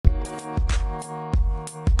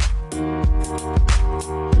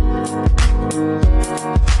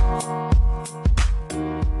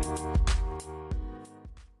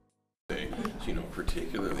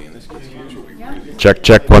Check,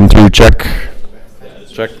 check, 1, 2, check.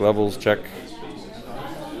 Check levels, check.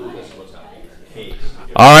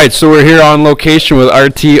 All right, so we're here on location with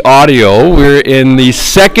RT Audio. We're in the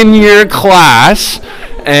second year class,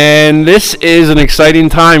 and this is an exciting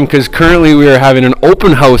time because currently we are having an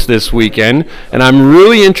open house this weekend, and I'm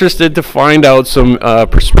really interested to find out some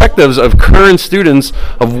perspectives of current students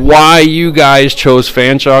of why you guys chose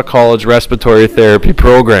Fanshawe College Respiratory Therapy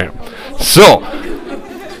Program. So,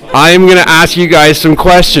 I'm going to ask you guys some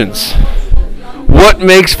questions. What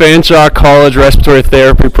makes Fanshawe College Respiratory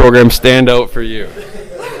Therapy Program stand out for you?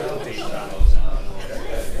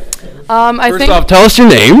 First off, tell us your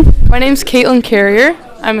name. My name's Caitlin Carrier.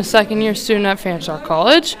 I'm a second-year student at Fanshawe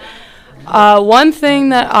College. One thing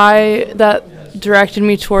that directed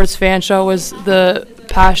me towards Fanshawe was the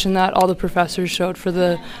passion that all the professors showed for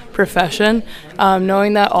the profession.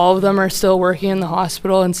 Knowing that all of them are still working in the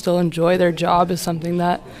hospital and still enjoy their job is something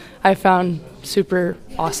that I found super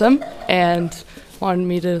awesome and wanted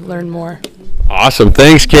me to learn more. Awesome.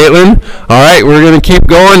 Thanks, Caitlin. All right, we're going to keep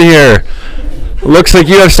going here. Looks like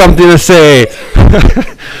you have something to say.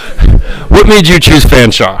 What made you choose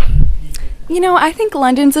Fanshawe? You know, I think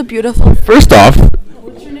London's a beautiful... First off,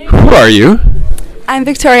 who are you? I'm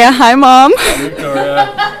Victoria. Hi, Mom. Hi,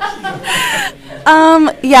 Victoria.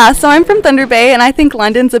 Yeah, so I'm from Thunder Bay, and I think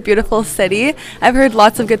London's a beautiful city. I've heard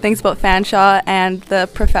lots of good things about Fanshawe and the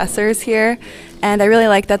professors here, and I really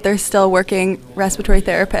like that they're still working respiratory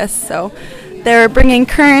therapists. So they're bringing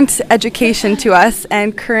current education to us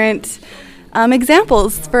and current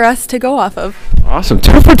examples for us to go off of. Awesome.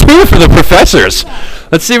 2 for 2 for the professors.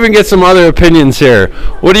 Let's see if we can get some other opinions here.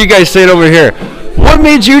 What do you guys say over here? What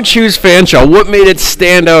made you choose Fanshawe? What made it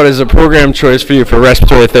stand out as a program choice for you for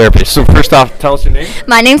respiratory therapy? So first off, tell us your name.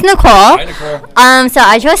 My name's Nicole. Hi, Nicole. So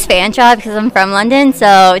I chose Fanshawe because I'm from London,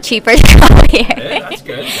 so cheaper to come here. Hey, that's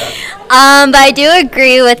good. Yeah. But I do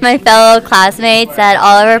agree with my fellow classmates that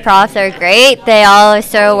all of our profs are great. They all are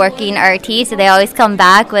still working RT, so they always come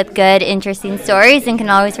back with good, interesting stories and can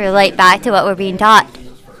always relate back to what we're being taught.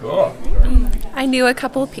 Cool. I knew a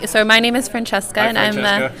couple so my name is Francesca. Hi, and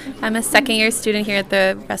Francesca. I'm a second year student here at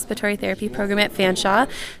the respiratory therapy program at Fanshawe.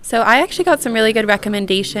 So I actually got some really good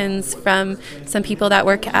recommendations from some people that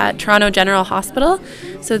work at Toronto General Hospital.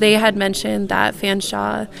 So they had mentioned that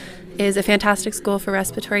Fanshawe is a fantastic school for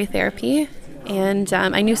respiratory therapy. And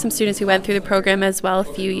I knew some students who went through the program as well a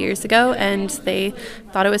few years ago, and they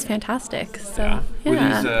thought it was fantastic. So,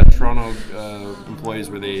 yeah. Were these Toronto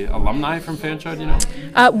employees, were they alumni from Fanshawe, do you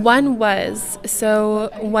know? One was.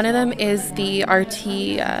 So one of them is the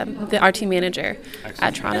RT manager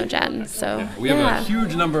at Toronto Gen. So yeah. We have a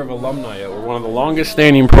huge number of alumni. We're one of the longest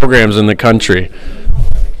standing programs in the country.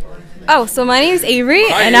 Oh, so my name is Avery,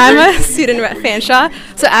 Hi, and Avery. I'm a student at Fanshawe.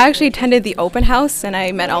 So I actually attended the open house, and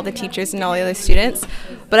I met all the teachers and all the other students.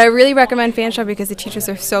 But I really recommend Fanshawe because the teachers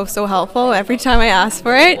are so helpful every time I ask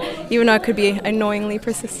for it, even though it could be annoyingly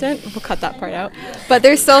persistent. We'll cut that part out. But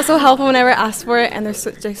they're so helpful whenever I ask for it, and they're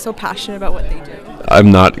so passionate about what they do.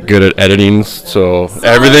 I'm not good at editing, so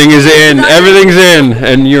everything is in. Everything's in,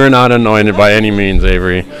 and you're not annoyed by any means,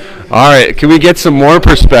 Avery. All right, can we get some more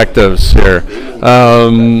perspectives here?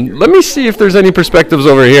 Let me see if there's any perspectives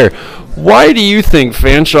over here. Why do you think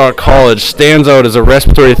Fanshawe College stands out as a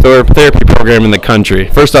respiratory therapy program in the country?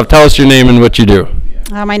 First off, tell us your name and what you do.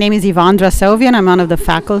 My name is Yvonne Drasovian. I'm one of the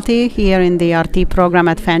faculty here in the RT program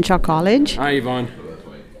at Fanshawe College. Hi, Yvonne.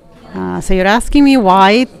 So you're asking me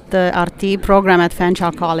why the RT program at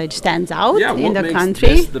Fanshawe College stands out in the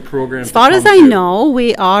country? The program as far as I know,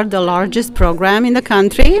 we are the largest program in the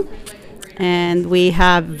country, and we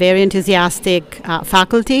have very enthusiastic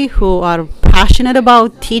faculty who are passionate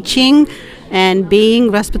about teaching and being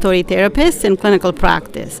respiratory therapists in clinical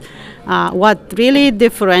practice. What really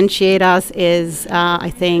differentiates us is, I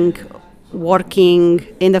think, working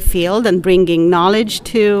in the field and bringing knowledge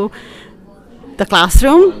to the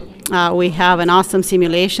classroom. We have an awesome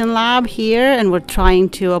simulation lab here, and we're trying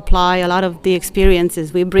to apply a lot of the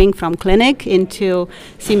experiences we bring from clinic into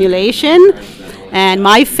simulation. And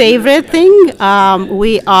my favorite thing,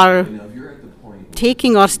 we are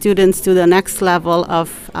taking our students to the next level of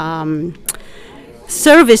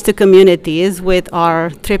service to communities with our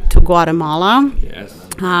trip to Guatemala. Yes.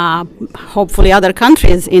 Hopefully other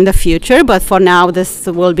countries in the future, but for now this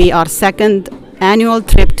will be our second annual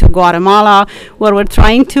trip to Guatemala, where we're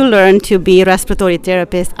trying to learn to be respiratory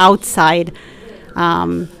therapists outside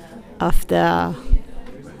of the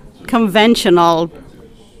conventional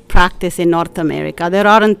practice in North America. There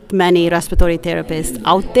aren't many respiratory therapists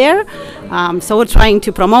out there, so we're trying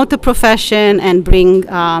to promote the profession and bring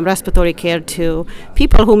respiratory care to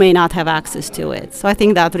people who may not have access to it. So I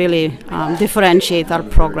think that really differentiates our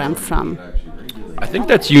program from. I think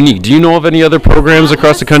that's unique. Do you know of any other programs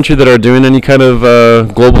across the country that are doing any kind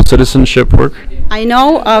of global citizenship work? I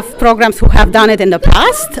know of programs who have done it in the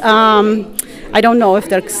past. I don't know if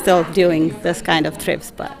they're still doing this kind of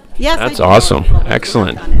trips, but yes. That's awesome.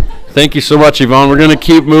 Excellent. Thank you so much, Yvonne. We're going to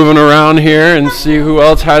keep moving around here and see who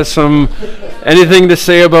else has anything to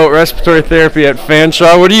say about respiratory therapy at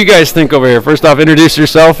Fanshawe. What do you guys think over here? First off, introduce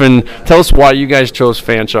yourself and tell us why you guys chose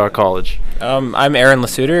Fanshawe College. I'm Aaron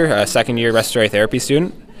Lasuter, a second-year respiratory therapy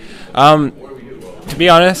student. To be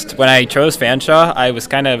honest, when I chose Fanshawe, I was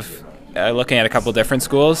kind of looking at a couple different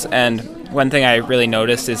schools, and one thing I really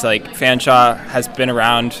noticed is Fanshawe has been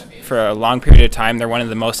around for a long period of time. They're one of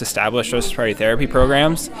the most established respiratory therapy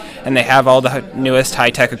programs, and they have all the newest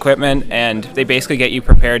high-tech equipment, and they basically get you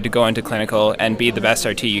prepared to go into clinical and be the best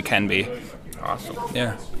RT you can be. Awesome.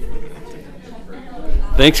 Yeah.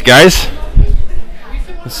 Thanks, guys.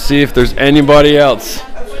 Let's see if there's anybody else.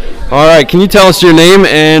 All right, can you tell us your name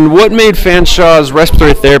and what made Fanshawe's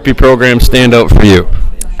respiratory therapy program stand out for you?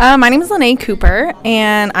 My name is Lene Cooper,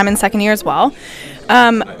 and I'm in second year as well.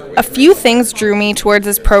 A few things drew me towards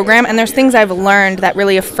this program, and there's things I've learned that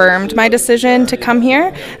really affirmed my decision to come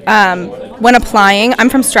here. When applying, I'm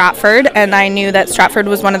from Stratford, and I knew that Stratford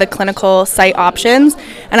was one of the clinical site options,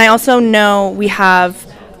 and I also know we have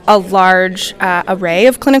a large array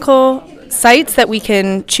of clinical sites that we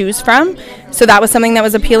can choose from. So that was something that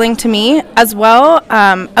was appealing to me as well.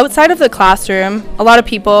 Outside of the classroom, a lot of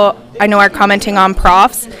people I know are commenting on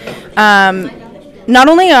profs. Not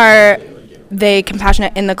only are they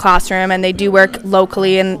compassionate in the classroom and they do work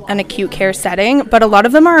locally in an acute care setting, but a lot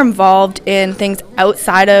of them are involved in things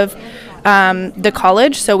outside of the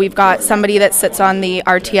college. So we've got somebody that sits on the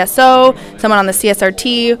RTSO, someone on the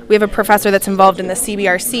CSRT. We have a professor that's involved in the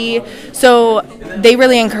CBRC. So they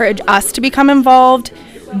really encourage us to become involved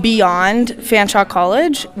beyond Fanshawe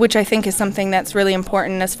College, which I think is something that's really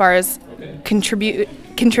important as far as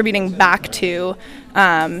contributing back to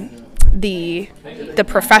the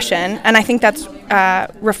profession. And I think that's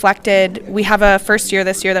reflected. We have a first year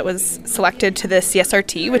this year that was selected to the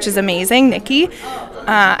CSRT, which is amazing, Nikki.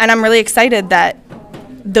 And I'm really excited that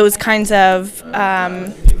those kinds of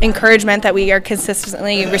encouragement that we are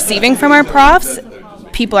consistently receiving from our profs,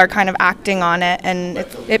 people are kind of acting on it, and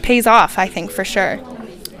it pays off, I think, for sure.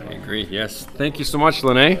 I agree, yes. Thank you so much,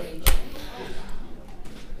 Lene.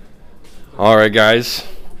 All right, guys.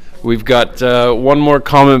 We've got one more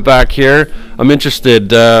comment back here. I'm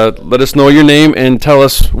interested. Let us know your name and tell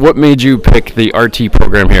us what made you pick the RT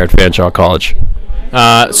program here at Fanshawe College.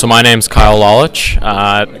 So my name's Kyle Lalich.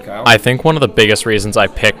 I think one of the biggest reasons I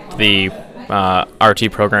picked the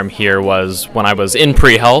RT program here was when I was in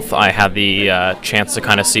pre-health, I had the chance to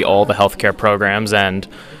kind of see all the healthcare programs, and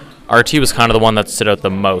RT was kind of the one that stood out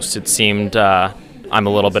the most. It seemed, I'm a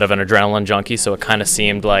little bit of an adrenaline junkie, so it kind of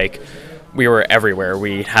seemed like we were everywhere.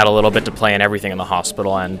 We had a little bit to play in everything in the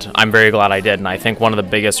hospital, and I'm very glad I did. And I think one of the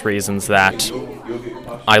biggest reasons that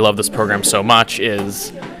I love this program so much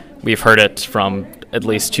is we've heard it from at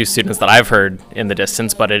least two students that I've heard in the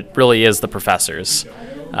distance, but it really is the professors.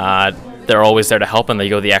 They're always there to help, and they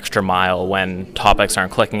go the extra mile when topics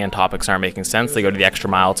aren't clicking and topics aren't making sense. They go to the extra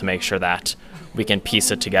mile to make sure that we can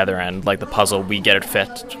piece it together, and like the puzzle, we get it to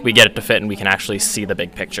fit, and we can actually see the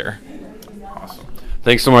big picture. Awesome.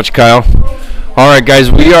 Thanks so much, Kyle. All right, guys,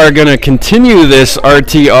 we are going to continue this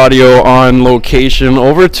RT audio on location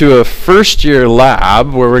over to a first-year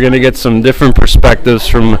lab where we're going to get some different perspectives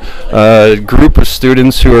from a group of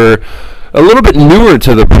students who are a little bit newer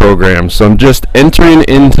to the program. So I'm just entering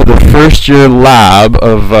into the first-year lab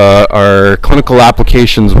of our Clinical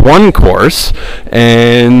Applications 1 course.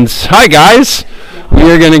 And hi, guys. We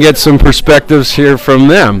are going to get some perspectives here from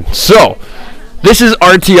them. So this is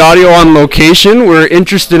RT Audio on location. We're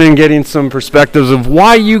interested in getting some perspectives of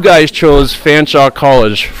why you guys chose Fanshawe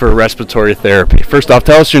College for respiratory therapy. First off,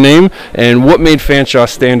 tell us your name and what made Fanshawe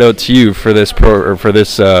stand out to you for this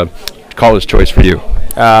college choice for you.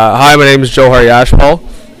 Hi, my name is Johar Yashpal.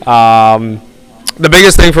 The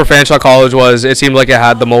biggest thing for Fanshawe College was it seemed like it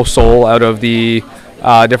had the most soul out of the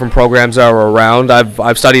different programs that were around.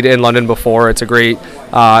 I've studied in London before. It's a great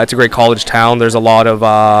college town. There's a lot of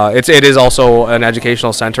it is also an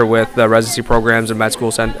educational center with the residency programs and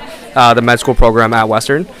the med school program at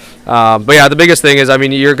Western. But yeah, the biggest thing is, I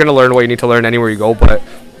mean, you're gonna learn what you need to learn anywhere you go. But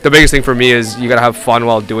the biggest thing for me is you gotta have fun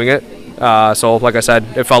while doing it. So like I said,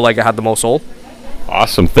 it felt like it had the most soul.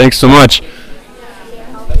 Awesome. Thanks so much.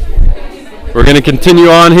 We're going to continue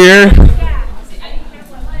on here.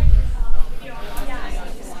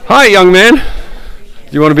 Hi, young man. Do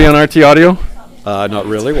you want to be on RT Audio? Not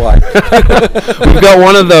really. Why? We've got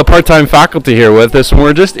one of the part-time faculty here with us, and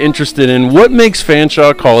we're just interested in what makes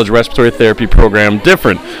Fanshawe College Respiratory Therapy Program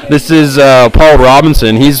different. This is Paul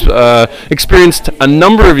Robinson. He's experienced a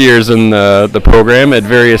number of years in the program at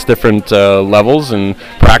various different levels and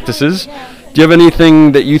practices. Do you have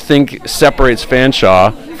anything that you think separates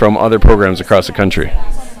Fanshawe from other programs across the country?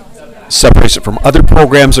 Separates it from other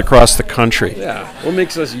programs across the country? Yeah. What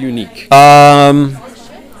makes us unique?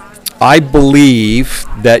 I believe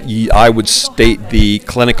that I would state the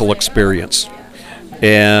clinical experience.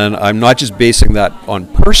 And I'm not just basing that on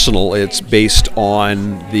personal, it's based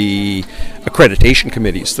on the accreditation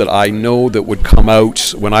committees that I know that would come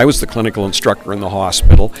out when I was the clinical instructor in the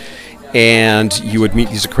hospital. And you would meet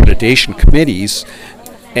these accreditation committees,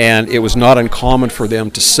 and it was not uncommon for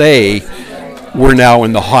them to say, we're now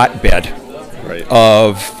in the hotbed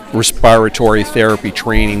of respiratory therapy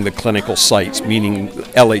training, the clinical sites, meaning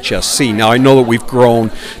LHSC. Now I know that we've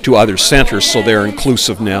grown to other centers, so they're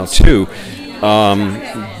inclusive now too.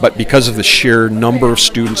 But because of the sheer number of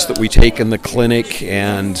students that we take in the clinic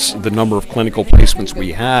and the number of clinical placements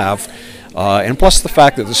we have, and plus the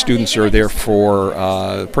fact that the students are there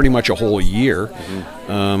for pretty much a whole year,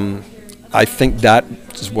 I think that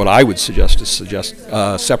is what I would suggest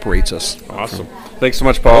separates us. Awesome. Thanks so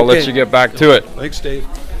much, Paul. I'll let you get back to it. Thanks, Dave.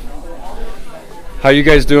 How you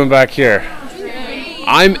guys doing back here?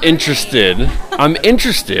 I'm interested.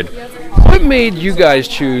 What made you guys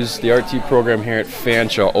choose the RT program here at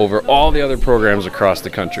Fanshawe over all the other programs across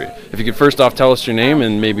the country? If you could first off tell us your name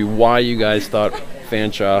and maybe why you guys thought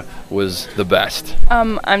Fanshawe was the best.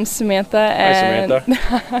 I'm Samantha. And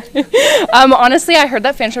Hi, Samantha. Honestly, I heard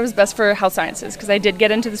that Fanshawe was best for health sciences because I did get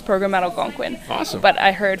into this program at Algonquin. Awesome. But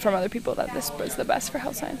I heard from other people that this was the best for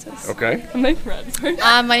health sciences. Okay. I'm like, Red.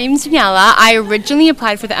 My name is Daniela. I originally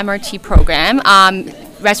applied for the MRT program.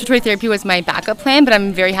 Respiratory therapy was my backup plan, but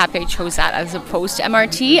I'm very happy I chose that as opposed to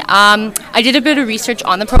MRT. I did a bit of research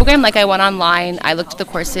on the program, like I went online, I looked at the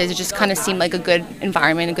courses, it just kind of seemed like a good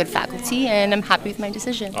environment, a good faculty, and I'm happy with my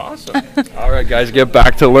decision. Awesome. All right, guys, get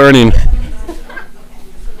back to learning.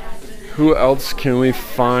 Who else can we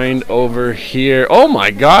find over here? Oh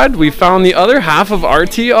my God, we found the other half of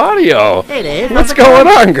RT Audio. Hey Dave. What's going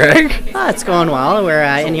on, Greg? It's going well. We're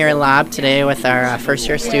in your lab today with our first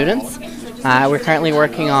year students. We're currently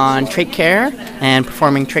working on trach care and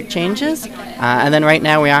performing trach changes. And then right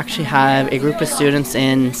now we actually have a group of students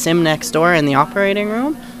in sim next door in the operating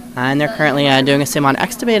room. And they're currently doing a sim on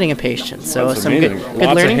extubating a patient. So That's some amazing. good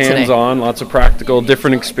Lots learning of today. hands-on, lots of practical,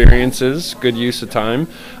 different experiences, good use of time.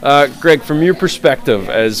 Greg, from your perspective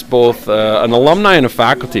as both an alumni and a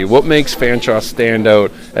faculty, what makes Fanshawe stand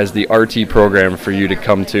out as the RT program for you to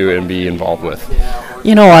come to and be involved with?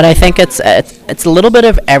 You know what? I think it's a little bit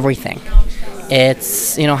of everything.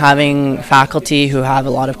 It's, having faculty who have a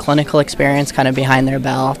lot of clinical experience kind of behind their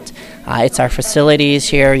belt. It's our facilities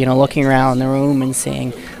here, looking around the room and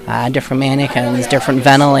seeing different mannequins, different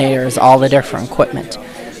ventilators, all the different equipment.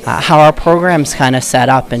 How our program's kind of set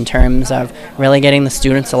up in terms of really getting the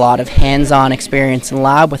students a lot of hands-on experience in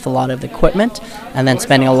lab with a lot of the equipment, and then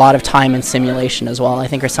spending a lot of time in simulation as well. I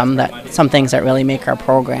think are some things that really make our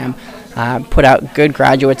program put out good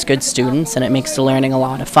graduates, good students, and it makes the learning a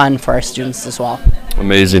lot of fun for our students as well.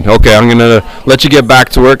 Amazing. Okay, I'm going to let you get back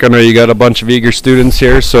to work. I know you got a bunch of eager students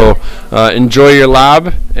here, so enjoy your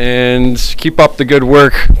lab and keep up the good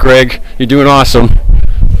work, Greg. You're doing awesome.